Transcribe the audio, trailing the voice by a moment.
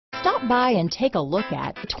Stop by and take a look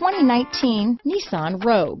at the 2019 Nissan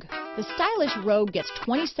Rogue. The stylish Rogue gets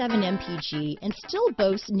 27 mpg and still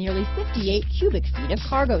boasts nearly 58 cubic feet of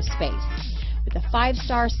cargo space. With a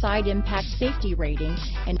 5-star side impact safety rating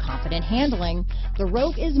and confident handling, the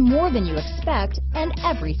Rogue is more than you expect and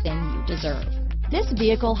everything you deserve. This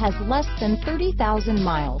vehicle has less than 30,000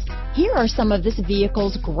 miles. Here are some of this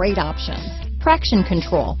vehicle's great options: traction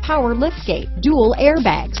control, power liftgate, dual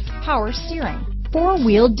airbags, power steering,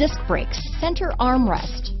 4-wheel disc brakes, center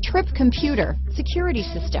armrest, trip computer, security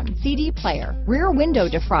system, CD player, rear window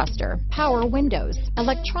defroster, power windows,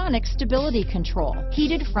 electronic stability control,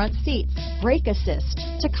 heated front seats, brake assist,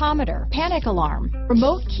 tachometer, panic alarm,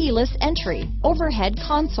 remote keyless entry, overhead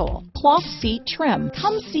console, cloth seat trim.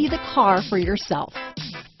 Come see the car for yourself.